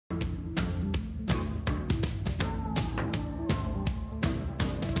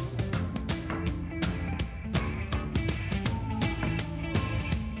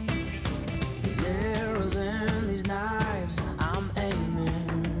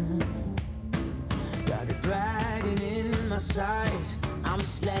sights, I'm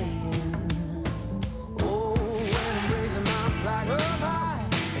slaying. Oh, when I'm raising my flag up high,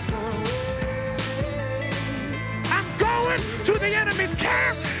 it's gonna rain. I'm going to the enemy's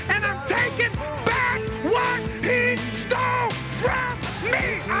camp, and I'm taking back what he stole from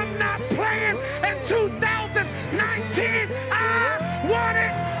me. I'm not playing in 2019. I want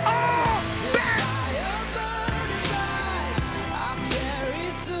it all back. I'll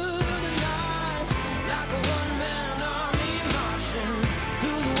carry through the night like a one-man army marching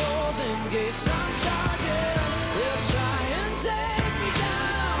through the walls and gates. I'm charging. They'll try and take me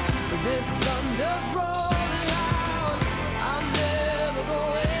down, but this thunder's rolling loud. I'm never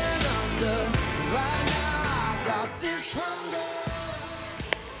going under, 'cause right now I got this hunger.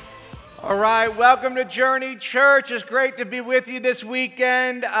 All right, welcome to Journey Church. It's great to be with you this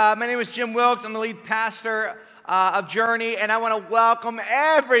weekend. My name is Jim Wilkes. I'm the lead pastor of Journey, and I want to welcome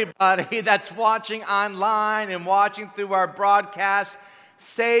everybody that's watching online and watching through our broadcast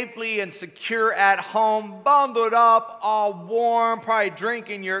safely and secure at home, bundled up, all warm, probably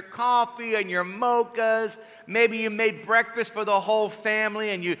drinking your coffee and your mochas. Maybe you made breakfast for the whole family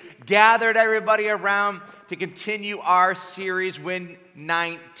and you gathered everybody around to continue our series, Win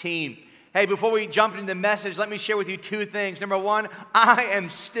 19. Hey, before we jump into the message, let me share with you two things. Number one, I am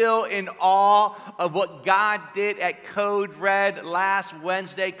still in awe of what God did at Code Red last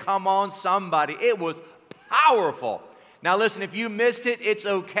Wednesday. Come on, somebody. It was powerful. Now listen, if you missed it, it's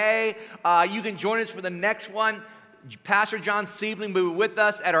okay. You can join us for the next one. Pastor John Siebling will be with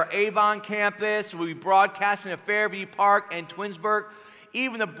us at our Avon campus. We'll be broadcasting at Fairview Park and Twinsburg.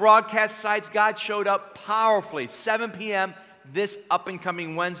 Even the broadcast sites, God showed up powerfully, 7 p.m. this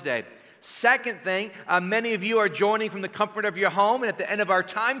up-and-coming Wednesday. Second thing, many of you are joining from the comfort of your home, and at the end of our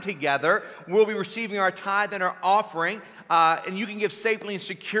time together, we'll be receiving our tithe and our offering, and you can give safely and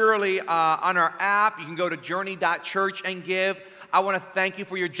securely on our app. You can go to journey.church and give. I want to thank you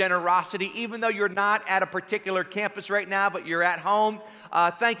for your generosity, even though you're not at a particular campus right now, but you're at home.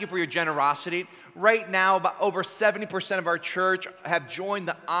 Thank you for your generosity. Right now, about over 70% of our church have joined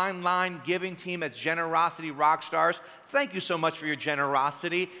the online giving team as Generosity Rockstars. Thank you so much for your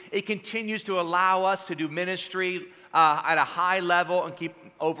generosity. It continues to allow us to do ministry at a high level and keep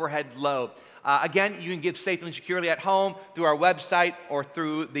overhead low. Again, you can give safely and securely at home through our website or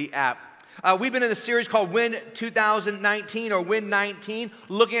through the app. We've been in a series called Win 2019 or Win 19,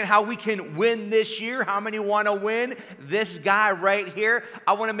 looking at how we can win this year. How many want to win? This guy right here.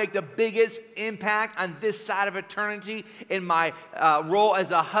 I want to make the biggest impact on this side of eternity in my role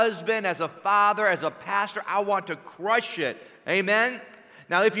as a husband, as a father, as a pastor. I want to crush it. Amen?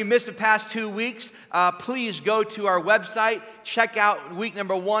 Now, if you missed the past 2 weeks, please go to our website, check out week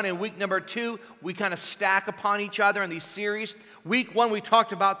number 1 and week number 2. We kind of stack upon each other in these series. Week 1, we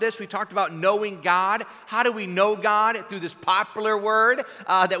talked about this. We talked about knowing God. How do we know God? Through this popular word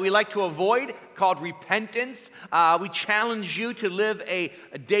that we like to avoid called repentance. We challenge you to live a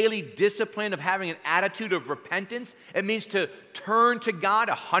daily discipline of having an attitude of repentance. It means to turn to God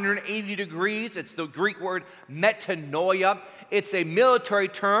 180 degrees. It's the Greek word metanoia. It's a military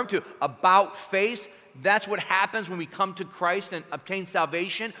term to about face. That's what happens when we come to Christ and obtain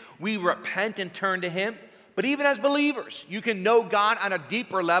salvation. We repent and turn to Him. But even as believers, you can know God on a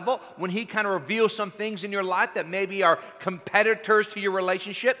deeper level when He kind of reveals some things in your life that maybe are competitors to your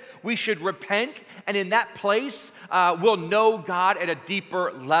relationship. We should repent, and in that place, we'll know God at a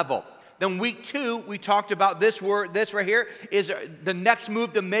deeper level. Then week 2, we talked about this word. This right here is the next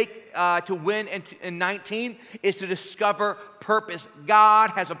move to make to win in 19 is to discover purpose.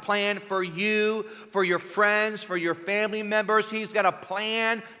 God has a plan for you, for your friends, for your family members. He's got a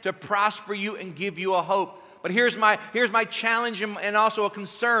plan to prosper you and give you a hope. But here's my challenge and also a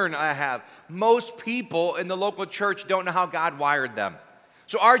concern I have. Most people in the local church don't know how God wired them.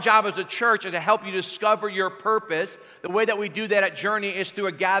 So our job as a church is to help you discover your purpose. The way that we do that at Journey is through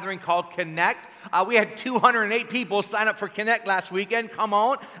a gathering called Connect. We had 208 people sign up for Connect last weekend. Come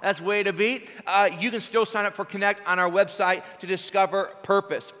on, that's the way to be. You can still sign up for Connect on our website to discover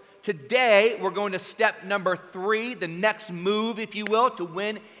purpose. Today, we're going to step number 3, the next move, if you will, to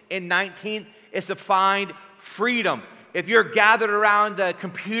win in 19 is to find freedom. If you're gathered around the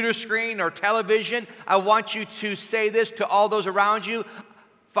computer screen or television, I want you to say this to all those around you.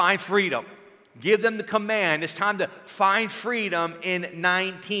 Find freedom. Give them the command. It's time to find freedom in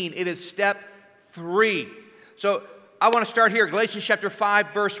 19. It is step 3. So I want to start here. Galatians chapter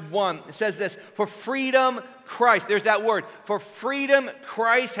 5, verse 1. It says this, for freedom, Christ. There's that word. For freedom,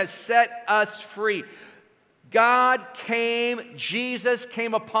 Christ has set us free. God came, Jesus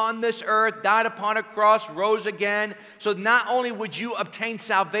came upon this earth, died upon a cross, rose again. So not only would you obtain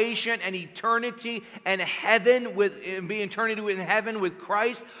salvation and eternity and heaven be eternity in heaven with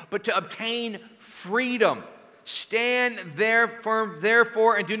Christ, but to obtain freedom. Stand there firm,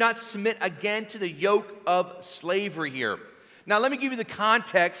 therefore, and do not submit again to the yoke of slavery here. Now, let me give you the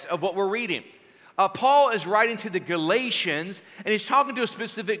context of what we're reading. Paul is writing to the Galatians, and he's talking to a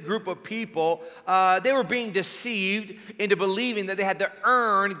specific group of people. They were being deceived into believing that they had to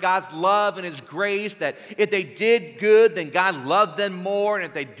earn God's love and His grace, that if they did good, then God loved them more, and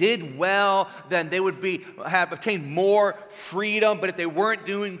if they did well, then they would have obtained more freedom, but if they weren't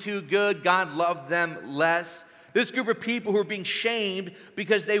doing too good, God loved them less. This group of people who were being shamed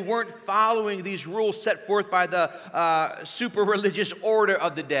because they weren't following these rules set forth by the super religious order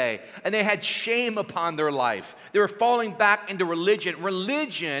of the day. And they had shame upon their life. They were falling back into religion.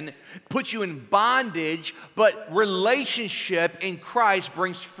 Religion puts you in bondage, but relationship in Christ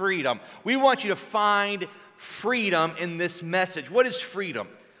brings freedom. We want you to find freedom in this message. What is freedom?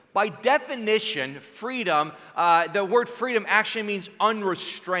 By definition, freedom, the word freedom actually means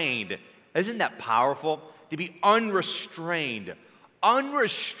unrestrained. Isn't that powerful? To be unrestrained.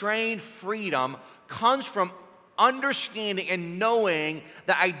 Unrestrained freedom comes from understanding and knowing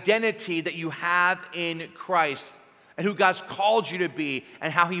the identity that you have in Christ and who God's called you to be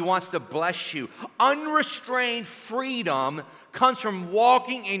and how He wants to bless you. Unrestrained freedom comes from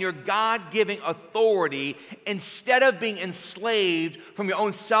walking in your God-given authority instead of being enslaved from your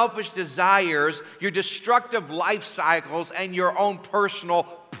own selfish desires, your destructive life cycles, and your own personal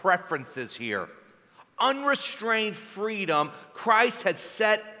preferences here. Unrestrained freedom, Christ has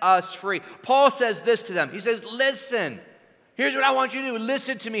set us free. Paul says this to them. He says, listen, here's what I want you to do.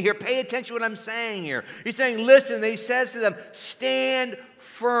 Listen to me here. Pay attention to what I'm saying here. He's saying, listen. And he says to them, stand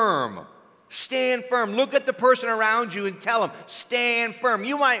firm. Stand firm. Look at the person around you and tell them, stand firm.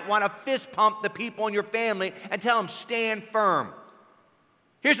 You might want to fist pump the people in your family and tell them, stand firm.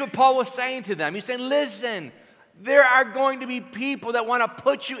 Here's what Paul was saying to them. He's saying, listen, there are going to be people that want to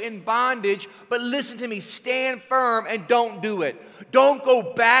put you in bondage, but listen to me, stand firm and don't do it. Don't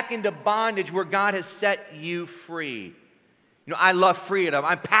go back into bondage where God has set you free. You know, I love freedom.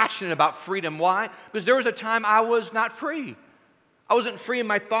 I'm passionate about freedom. Why? Because there was a time I was not free. I wasn't free in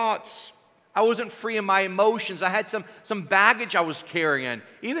my thoughts. I wasn't free in my emotions. I had some baggage I was carrying.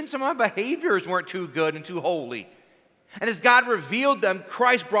 Even some of my behaviors weren't too good and too holy. And as God revealed them,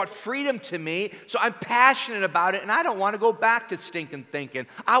 Christ brought freedom to me, so I'm passionate about it, and I don't want to go back to stinking thinking.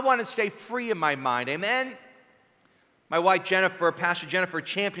 I want to stay free in my mind, amen? My wife Jennifer, Pastor Jennifer,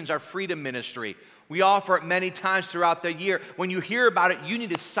 champions our freedom ministry. We offer it many times throughout the year. When you hear about it, you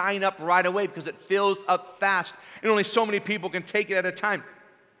need to sign up right away because it fills up fast, and only so many people can take it at a time.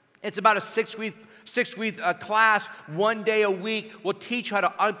 It's about a six-week class, 1 day a week. We'll teach you how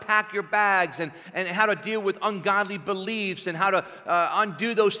to unpack your bags and how to deal with ungodly beliefs and how to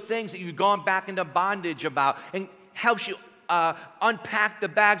undo those things that you've gone back into bondage about, and helps you unpack the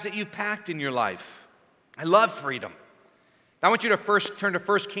bags that you've packed in your life. I love freedom. I want you to first turn to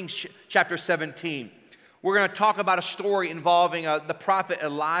 1 Kings chapter 17. We're going to talk about a story involving the prophet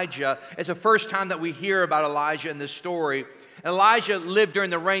Elijah. It's the first time that we hear about Elijah in this story. Elijah lived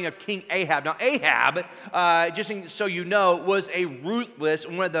during the reign of King Ahab. Now, Ahab, just so you know, was a ruthless,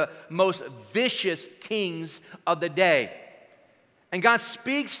 one of the most vicious kings of the day. And God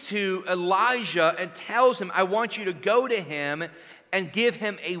speaks to Elijah and tells him, I want you to go to him and give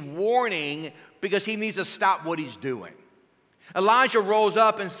him a warning because he needs to stop what he's doing. Elijah rolls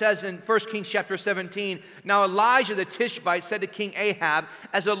up and says in 1 Kings chapter 17, now Elijah the Tishbite said to King Ahab,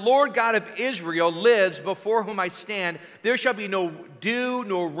 as the Lord God of Israel lives before whom I stand, there shall be no dew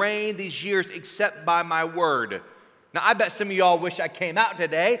nor rain these years except by my word. Now I bet some of y'all wish I came out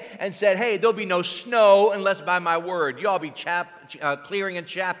today and said, hey, there'll be no snow unless by my word. Y'all be clearing and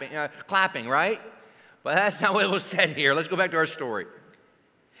clapping, right? But that's not what was said here. Let's go back to our story.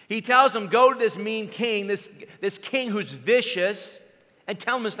 He tells them, go to this mean king, this king who's vicious, and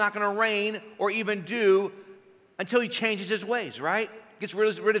tell him it's not going to rain or even dew until he changes his ways, right? Gets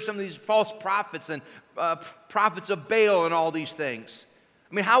rid of some of these false prophets and prophets of Baal and all these things.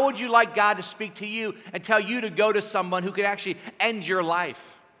 I mean, how would you like God to speak to you and tell you to go to someone who could actually end your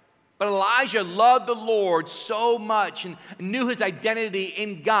life? But Elijah loved the Lord so much and knew his identity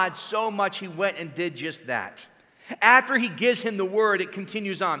in God so much, he went and did just that. After he gives him the word, it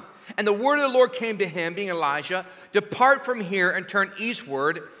continues on. And the word of the Lord came to him, being Elijah, depart from here and turn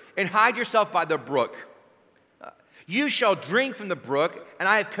eastward and hide yourself by the brook. You shall drink from the brook, and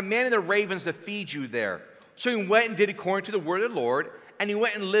I have commanded the ravens to feed you there. So he went and did according to the word of the Lord, and he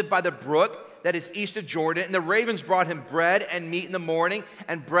went and lived by the brook. that is east of Jordan, and the ravens brought him bread and meat in the morning,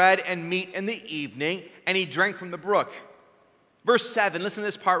 and bread and meat in the evening, and he drank from the brook. Verse 7, listen to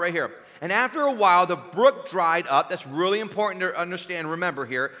this part right here. And after a while, the brook dried up. That's really important to understand, remember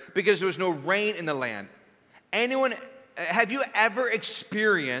here, because there was no rain in the land. Have you ever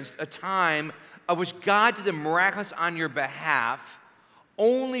experienced a time of which God did the miraculous on your behalf,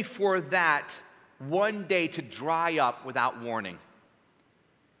 only for that one day to dry up without warning?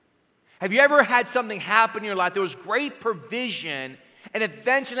 Have you ever had something happen in your life? There was great provision, and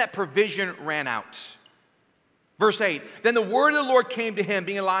eventually that provision ran out. Verse 8, then the word of the Lord came to him,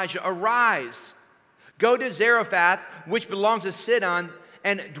 being Elijah, arise, go to Zarephath, which belongs to Sidon,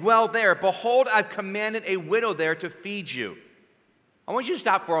 and dwell there. Behold, I've commanded a widow there to feed you. I want you to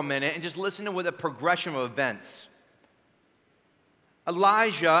stop for a minute and just listen to the progression of events.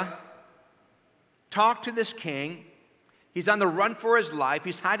 Elijah talked to this king. He's on the run for his life.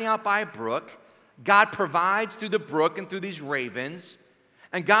 He's hiding out by a brook. God provides through the brook and through these ravens.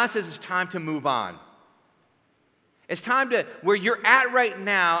 And God says it's time to move on. It's time to, where you're at right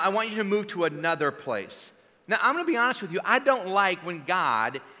now, I want you to move to another place. Now, I'm going to be honest with you. I don't like when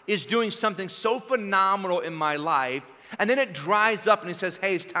God is doing something so phenomenal in my life, and then it dries up and he says,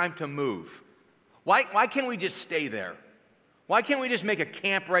 hey, it's time to move. Why can't we just stay there? Why can't we just make a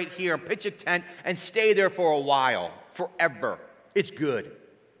camp right here and pitch a tent and stay there for a while, forever? It's good.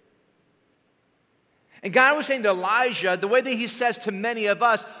 And God was saying to Elijah, the way that he says to many of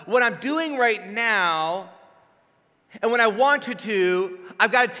us, what I'm doing right now, and when I want to do,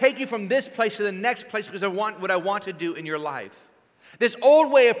 I've got to take you from this place to the next place because I want what I want to do in your life. This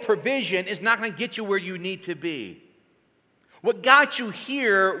old way of provision is not going to get you where you need to be. What got you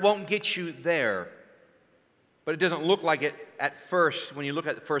here won't get you there. But it doesn't look like it at first when you look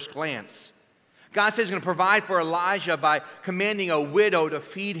at the first glance. God says he's going to provide for Elijah by commanding a widow to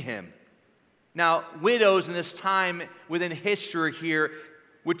feed him. Now, widows in this time within history here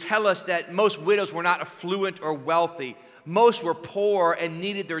would tell us that most widows were not affluent or wealthy. Most were poor and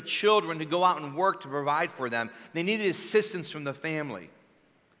needed their children to go out and work to provide for them. They needed assistance from the family.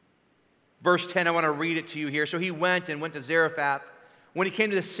 Verse 10, I want to read it to you here. So he went to Zarephath. When he came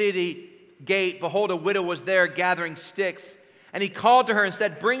to the city gate, behold, a widow was there gathering sticks. And he called to her and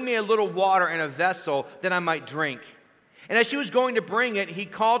said, bring me a little water in a vessel that I might drink. And as she was going to bring it, he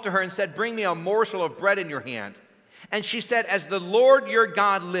called to her and said, bring me a morsel of bread in your hand. And she said, as the Lord your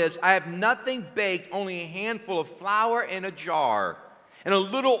God lives, I have nothing baked, only a handful of flour in a jar and a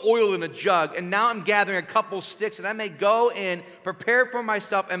little oil in a jug. And now I'm gathering a couple sticks, and I may go and prepare for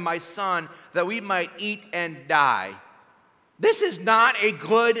myself and my son that we might eat and die. This is not a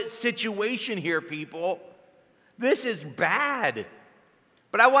good situation here, people. This is bad.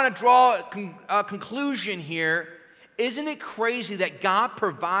 But I want to draw a conclusion here. Isn't it crazy that God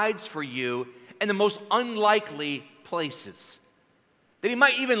provides for you in the most unlikely places? That he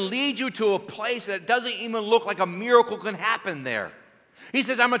might even lead you to a place that doesn't even look like a miracle can happen there. He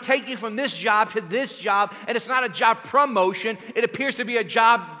says, I'm going to take you from this job to this job, and it's not a job promotion. It appears to be a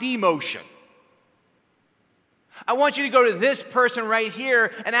job demotion. I want you to go to this person right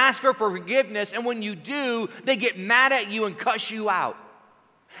here and ask for forgiveness, and when you do, they get mad at you and cuss you out.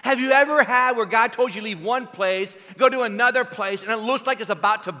 Have you ever had where God told you to leave one place, go to another place, and it looks like it's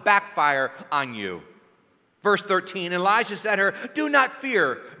about to backfire on you? Verse 13, Elijah said to her, do not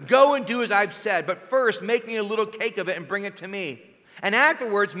fear. Go and do as I've said, but first make me a little cake of it and bring it to me. And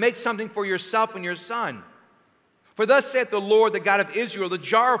afterwards make something for yourself and your son. For thus saith the Lord, the God of Israel, the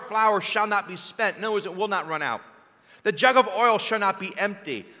jar of flour shall not be spent. In other words, it will not run out. The jug of oil shall not be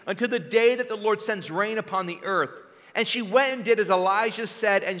empty until the day that the Lord sends rain upon the earth. And she went and did as Elijah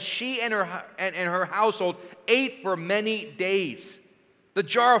said, and she and her household ate for many days. The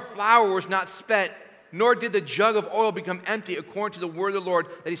jar of flour was not spent, nor did the jug of oil become empty, according to the word of the Lord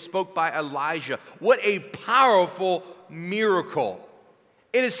that he spoke by Elijah. What a powerful miracle.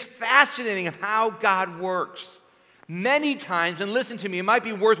 It is fascinating of how God works. Many times, and listen to me, it might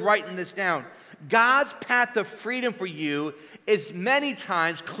be worth writing this down. God's path to freedom for you is many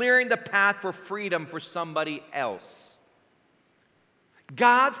times clearing the path for freedom for somebody else.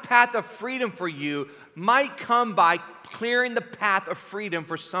 God's path of freedom for you might come by clearing the path of freedom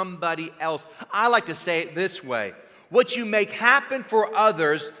for somebody else. I like to say it this way. What you make happen for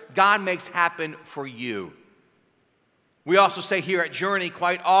others, God makes happen for you. We also say here at Journey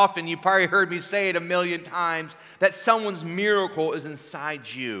quite often, you probably heard me say it a million times, that someone's miracle is inside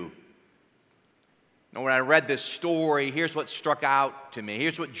you. And when I read this story, here's what struck out to me.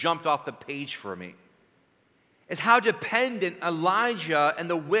 Here's what jumped off the page for me. Is how dependent Elijah and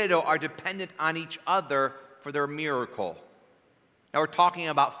the widow are dependent on each other for their miracle. Now we're talking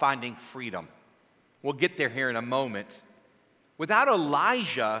about finding freedom. We'll get there here in a moment. Without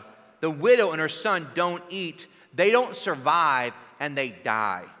Elijah, the widow and her son don't eat, they don't survive, and they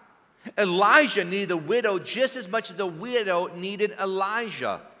die. Elijah needed the widow just as much as the widow needed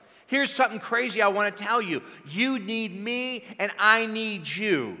Elijah. Here's something crazy I want to tell you. You need me, and I need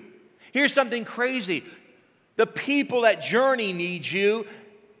you. Here's something crazy. The people at Journey need you,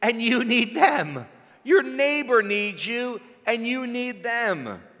 and you need them. Your neighbor needs you, and you need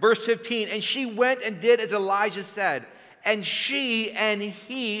them. Verse 15, and she went and did as Elijah said. And she and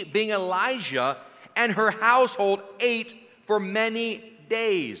he, being Elijah, and her household ate for many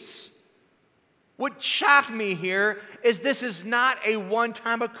days. What shocked me here is this is not a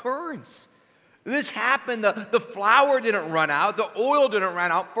one-time occurrence. This happened, the flour didn't run out, the oil didn't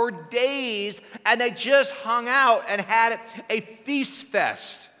run out for days, and they just hung out and had a feast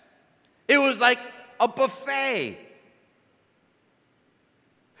fest. It was like a buffet.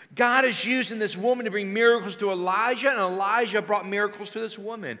 God is using this woman to bring miracles to Elijah, and Elijah brought miracles to this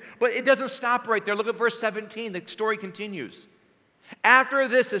woman. But it doesn't stop right there. Look at verse 17. The story continues. After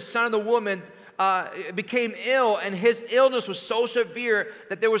this, the son of the woman became ill, and his illness was so severe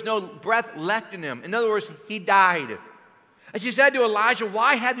that there was no breath left in him. In other words, he died. And she said to Elijah,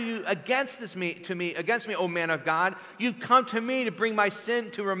 why have you against me, O man of God? You've come to me to bring my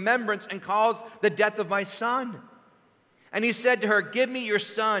sin to remembrance and cause the death of my son. And he said to her, give me your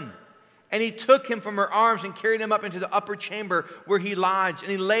son. And he took him from her arms and carried him up into the upper chamber where he lodged.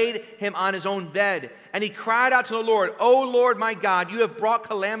 And he laid him on his own bed. And he cried out to the Lord, O Lord my God, you have brought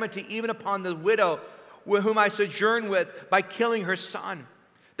calamity even upon the widow whom I sojourn with by killing her son.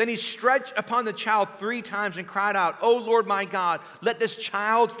 Then he stretched upon the child 3 times and cried out, O Lord my God, let this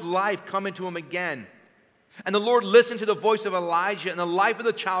child's life come into him again. And the Lord listened to the voice of Elijah, and the life of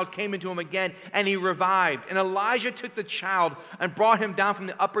the child came into him again, and he revived. And Elijah took the child and brought him down from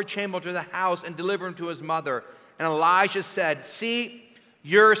the upper chamber to the house and delivered him to his mother. And Elijah said, see,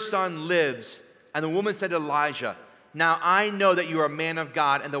 your son lives. And the woman said to Elijah, now I know that you are a man of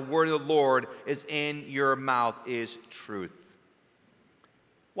God, and the word of the Lord is in your mouth is truth.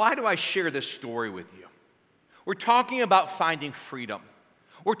 Why do I share this story with you? We're talking about finding freedom.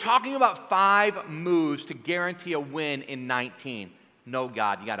 We're talking about 5 moves to guarantee a win in 19. Know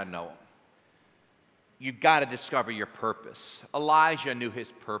God, you got to know Him. You've got to discover your purpose. Elijah knew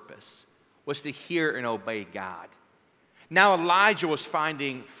his purpose was to hear and obey God. Now Elijah was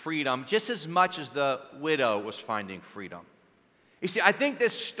finding freedom just as much as the widow was finding freedom. You see, I think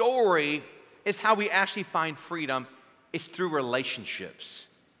this story is how we actually find freedom. It's through relationships.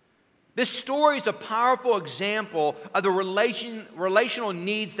 This story is a powerful example of the relational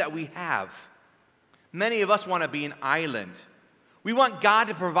needs that we have. Many of us want to be an island. We want God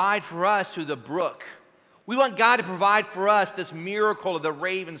to provide for us through the brook. We want God to provide for us this miracle of the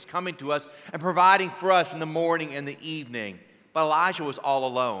ravens coming to us and providing for us in the morning and the evening. But Elijah was all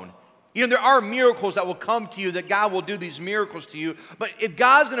alone. You know, there are miracles that will come to you, that God will do these miracles to you. But if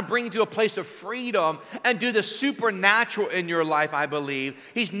God's going to bring you to a place of freedom and do the supernatural in your life, I believe,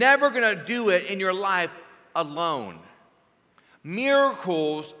 He's never going to do it in your life alone.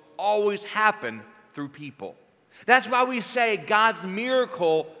 Miracles always happen through people. That's why we say God's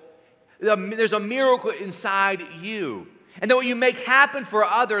miracle, there's a miracle inside you. And that what you make happen for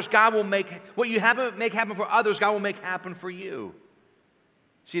others, God will make, what you make happen for others, God will make happen for you.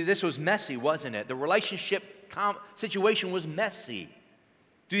 See, this was messy, wasn't it? The relationship situation was messy.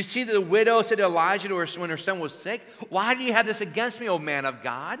 Do you see that the widow said to Elijah when her son was sick, why do you have this against me, O man of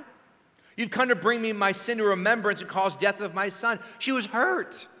God? You've come to bring me my sin to remembrance and cause death of my son. She was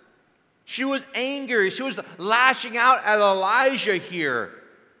hurt. She was angry. She was lashing out at Elijah here,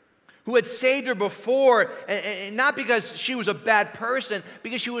 who had saved her before, and not because she was a bad person,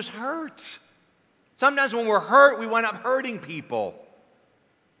 because she was hurt. Sometimes when we're hurt, we wind up hurting people.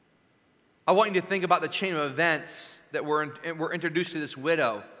 I want you to think about the chain of events that were introduced to this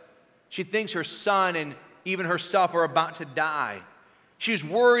widow. She thinks her son and even herself are about to die. She was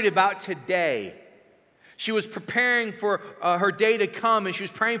worried about today. She was preparing for her day to come, and she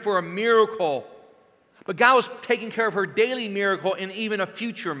was praying for a miracle. But God was taking care of her daily miracle and even a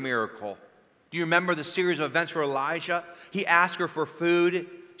future miracle. Do you remember the series of events for Elijah? He asked her for food.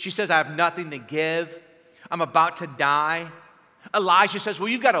 She says, I have nothing to give. I'm about to die. Elijah says, well,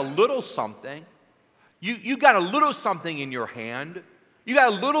 you've got a little something. You got a little something in your hand. You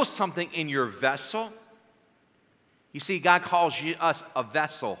got a little something in your vessel. You see, God calls us a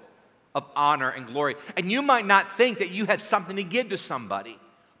vessel of honor and glory. And you might not think that you have something to give to somebody,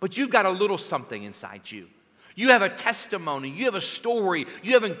 but you've got a little something inside you. You have a testimony. You have a story.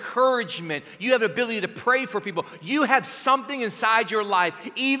 You have encouragement. You have the ability to pray for people. You have something inside your life,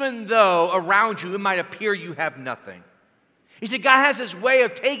 even though around you it might appear you have nothing. He said God has this way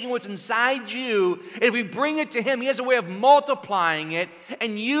of taking what's inside you, and if we bring it to Him, He has a way of multiplying it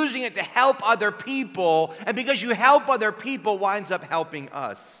and using it to help other people. And because you help other people, winds up helping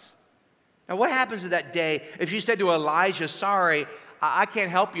us. Now, what happens to that day if she said to Elijah, sorry, I can't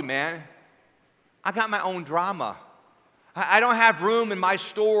help you, man. I got my own drama. I don't have room in my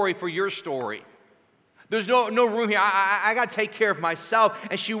story for your story. There's no room here. I got to take care of myself.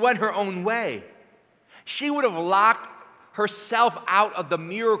 And she went her own way. She would have locked herself out of the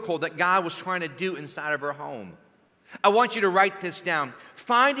miracle that God was trying to do inside of her home. I want you to write this down.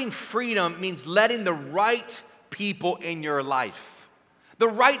 Finding freedom means letting the right people in your life. The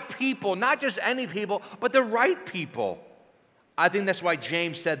right people, not just any people, but the right people. I think that's why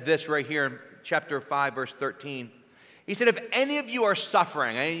James said this right here in chapter 5, verse 13. He said, if any of you are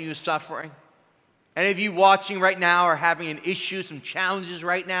suffering, any of you suffering? Any of you watching right now are having an issue, some challenges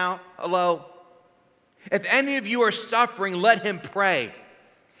right now? Hello? If any of you are suffering, let him pray.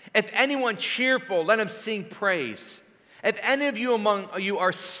 If anyone cheerful, let him sing praise. If any of you among you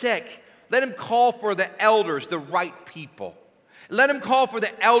are sick, let him call for the elders, the right people. Let him call for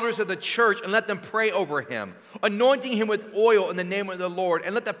the elders of the church and let them pray over him, anointing him with oil in the name of the Lord.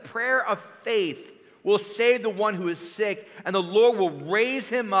 And let the prayer of faith will save the one who is sick, and the Lord will raise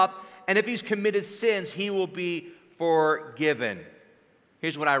him up, and if he's committed sins, he will be forgiven.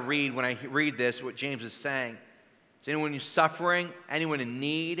 Here's what I read when I read this, what James is saying. Is anyone who's suffering, anyone in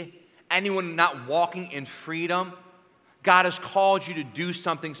need, anyone not walking in freedom, God has called you to do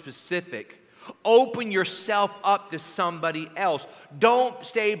something specific. Open yourself up to somebody else. Don't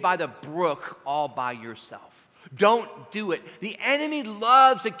stay by the brook all by yourself. Don't do it. The enemy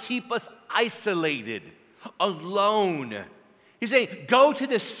loves to keep us isolated, alone. He's saying, go to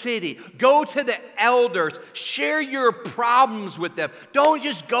the city, go to the elders, share your problems with them. Don't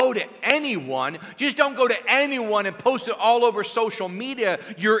just go to anyone. Just don't go to anyone and post it all over social media,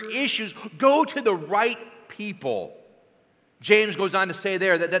 your issues. Go to the right people. James goes on to say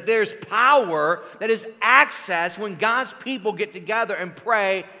there that there's power, that is access when God's people get together and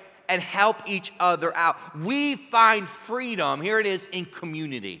pray and help each other out. We find freedom, here it is, in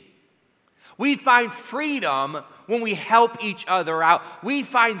community. We find freedom when we help each other out. We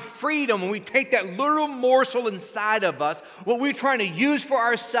find freedom when we take that little morsel inside of us, what we're trying to use for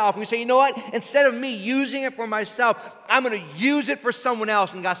ourselves. We say, you know what? Instead of me using it for myself, I'm going to use it for someone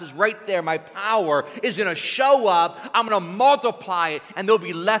else. And God says, right there, my power is going to show up. I'm going to multiply it, and there'll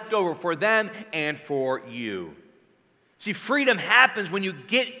be left over for them and for you. See, freedom happens when you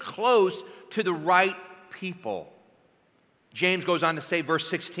get close to the right people. James goes on to say, verse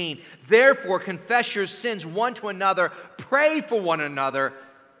 16, therefore confess your sins one to another, pray for one another,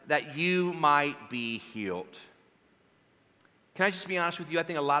 that you might be healed. Can I just be honest with you? I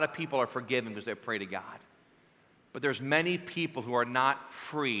think a lot of people are forgiven because they pray to God. But there's many people who are not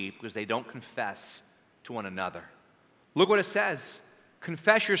free because they don't confess to one another. Look what it says.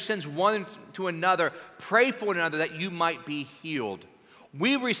 Confess your sins one to another, pray for one another, that you might be healed.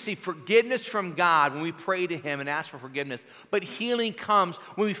 We receive forgiveness from God when we pray to Him and ask for forgiveness. But healing comes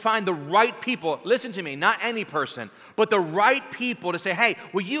when we find the right people. Listen to me, not any person, but the right people to say, hey,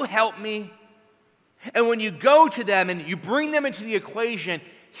 will you help me? And when you go to them and you bring them into the equation,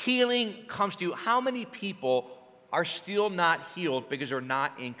 healing comes to you. How many people are still not healed because they're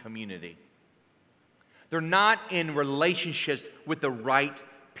not in community? They're not in relationships with the right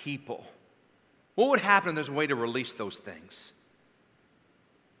people. What would happen if there's a way to release those things?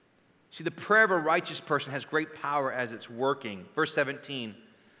 See, the prayer of a righteous person has great power as it's working. Verse 17,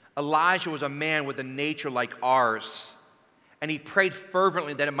 Elijah was a man with a nature like ours, and he prayed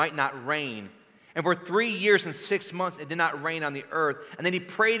fervently that it might not rain. And for 3 years and 6 months it did not rain on the earth. And then he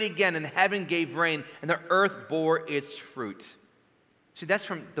prayed again, and heaven gave rain, and the earth bore its fruit. See, that's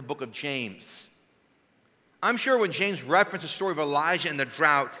from the book of James. I'm sure when James referenced the story of Elijah and the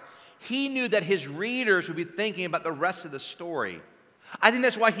drought, he knew that his readers would be thinking about the rest of the story. I think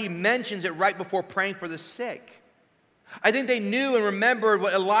that's why he mentions it right before praying for the sick. I think they knew and remembered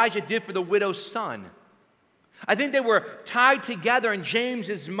what Elijah did for the widow's son. I think they were tied together in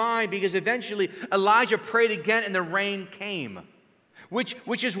James's mind because eventually Elijah prayed again and the rain came,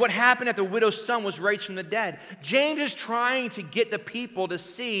 which is what happened after the widow's son was raised from the dead. James is trying to get the people to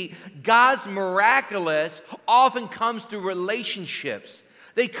see God's miraculous often comes through relationships.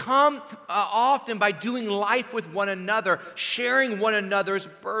 They come often by doing life with one another, sharing one another's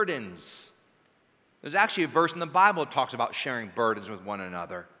burdens. There's actually a verse in the Bible that talks about sharing burdens with one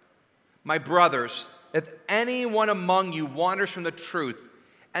another. My brothers, if anyone among you wanders from the truth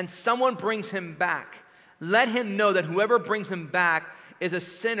and someone brings him back, let him know that whoever brings him back is a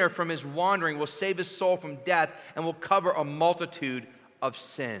sinner from his wandering, will save his soul from death, and will cover a multitude of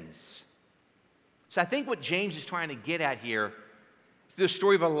sins. So I think what James is trying to get at here is the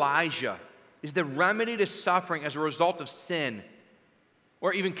story of Elijah, is the remedy to suffering as a result of sin,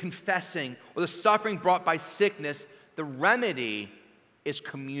 or even confessing, or the suffering brought by sickness. The remedy is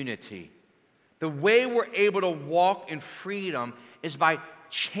community. The way we're able to walk in freedom is by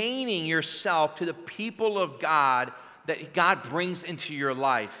chaining yourself to the people of God that God brings into your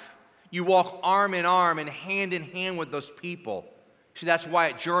life. You walk arm in arm and hand with those people. See, that's why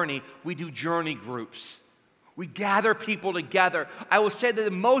at Journey, we do journey groups. We gather people together. I will say that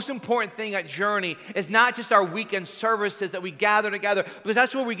the most important thing at Journey is not just our weekend services that we gather together, because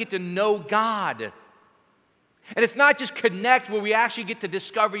that's where we get to know God. And it's not just connect where we actually get to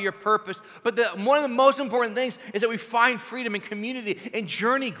discover your purpose, but one of the most important things is that we find freedom in community, in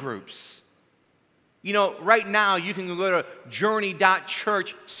journey groups. You know, right now you can go to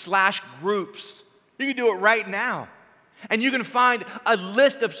journey.church/groups. You can do it right now. And you can find a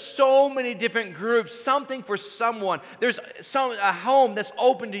list of so many different groups, something for someone. There's a home that's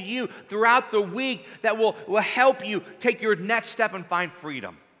open to you throughout the week that will help you take your next step and find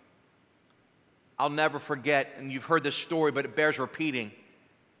freedom. I'll never forget, and you've heard this story, but it bears repeating.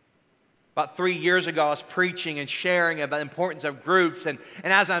 About 3 years ago, I was preaching and sharing about the importance of groups, and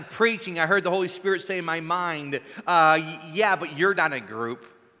as I'm preaching, I heard the Holy Spirit say in my mind, yeah, but you're not a group.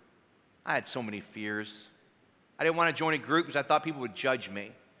 I had so many fears. I didn't want to join a group because I thought people would judge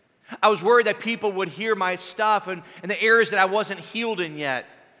me. I was worried that people would hear my stuff and the areas that I wasn't healed in yet.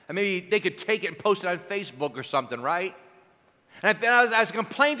 And maybe they could take it and post it on Facebook or something, right? And I was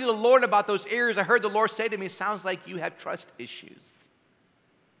complaining to the Lord about those areas. I heard the Lord say to me, sounds like you have trust issues.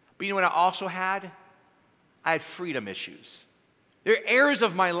 But you know what I also had? I had freedom issues. There are areas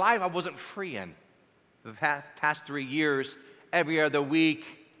of my life I wasn't free in. The past 3 years, every other week,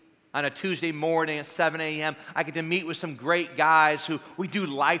 on a Tuesday morning at 7 a.m., I get to meet with some great guys who we do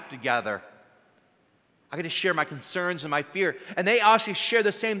life together. I get to share my concerns and my fear, and they also share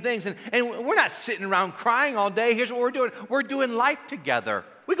the same things. And we're not sitting around crying all day. Here's what we're doing. We're doing life together.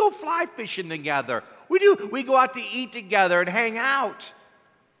 We go fly fishing together. We go out to eat together and hang out.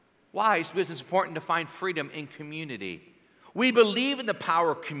 Why? It's because it's important to find freedom in community. We believe in the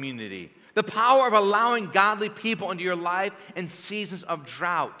power of community, the power of allowing godly people into your life in seasons of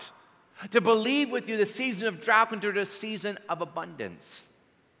drought. To believe with you the season of drought into the season of abundance.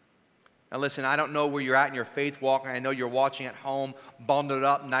 Now listen, I don't know where you're at in your faith walk, and I know you're watching at home, bundled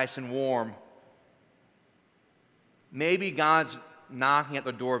up, nice and warm. Maybe God's knocking at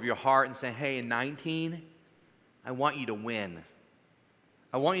the door of your heart and saying, hey, in 19, I want you to win.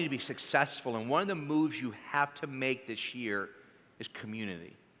 I want you to be successful, and one of the moves you have to make this year is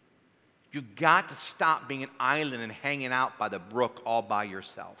community. You've got to stop being an island and hanging out by the brook all by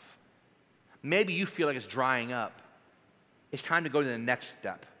yourself. Maybe you feel like it's drying up. It's time to go to the next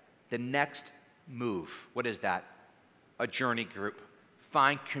step, the next move. What is that? A journey group.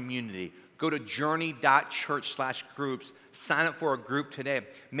 Find community. Go to journey.church/groups. Sign up for a group today.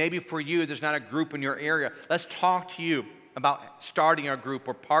 Maybe for you, there's not a group in your area. Let's talk to you about starting a group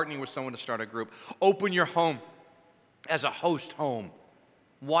or partnering with someone to start a group. Open your home as a host home.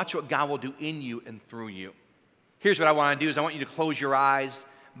 Watch what God will do in you and through you. Here's what I want to do is I want you to close your eyes,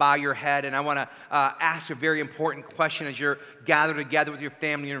 bow your head, and I want to ask a very important question as you're gathered together with your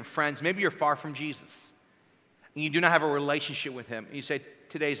family and friends. Maybe you're far from Jesus, and you do not have a relationship with Him. And you say,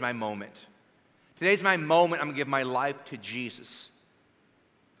 today's my moment. Today's my moment. I'm going to give my life to Jesus.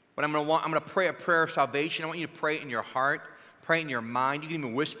 But I'm going to pray a prayer of salvation. I want you to pray it in your heart, pray it in your mind. You can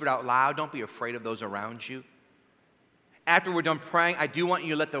even whisper it out loud. Don't be afraid of those around you. After we're done praying, I do want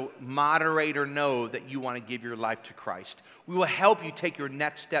you to let the moderator know that you want to give your life to Christ. We will help you take your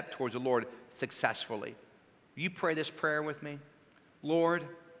next step towards the Lord successfully. Will you pray this prayer with me? Lord,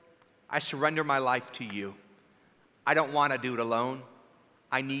 I surrender my life to you. I don't want to do it alone.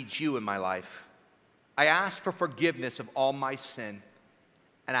 I need you in my life. I ask for forgiveness of all my sin.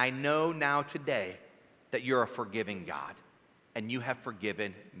 And I know now today that you're a forgiving God, and you have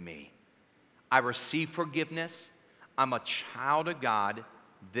forgiven me. I receive forgiveness. I'm a child of God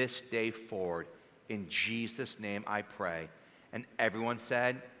this day forward. In Jesus' name I pray. And everyone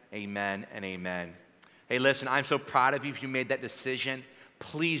said, amen and amen. Hey, listen, I'm so proud of you if you made that decision.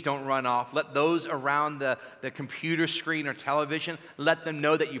 Please don't run off. Let those around the computer screen or television, let them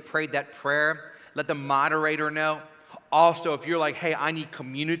know that you prayed that prayer. Let the moderator know. Also, if you're like, hey, I need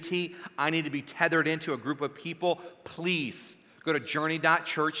community, I need to be tethered into a group of people, please Go to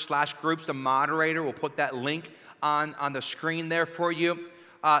journey.church/groups. The moderator will put that link on the screen there for you.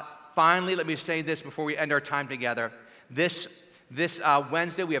 Finally, let me say this before we end our time together. This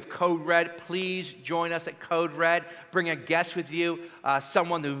Wednesday, we have Code Red. Please join us at Code Red. Bring a guest with you,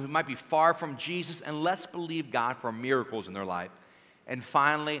 someone who might be far from Jesus, and let's believe God for miracles in their life. And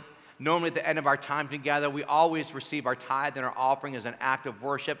finally, normally at the end of our time together, we always receive our tithe and our offering as an act of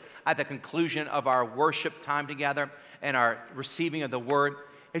worship at the conclusion of our worship time together and our receiving of the word.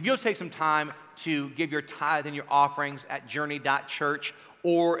 If you'll take some time to give your tithe and your offerings at journey.church,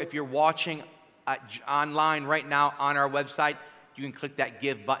 or if you're watching online right now on our website, you can click that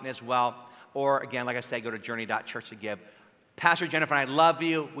give button as well. Or again, like I said, go to journey.church to give. Pastor Jennifer and I love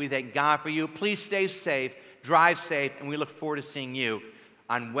you. We thank God for you. Please stay safe, drive safe, and we look forward to seeing you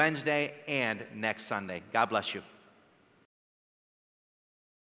on Wednesday and next Sunday. God bless you.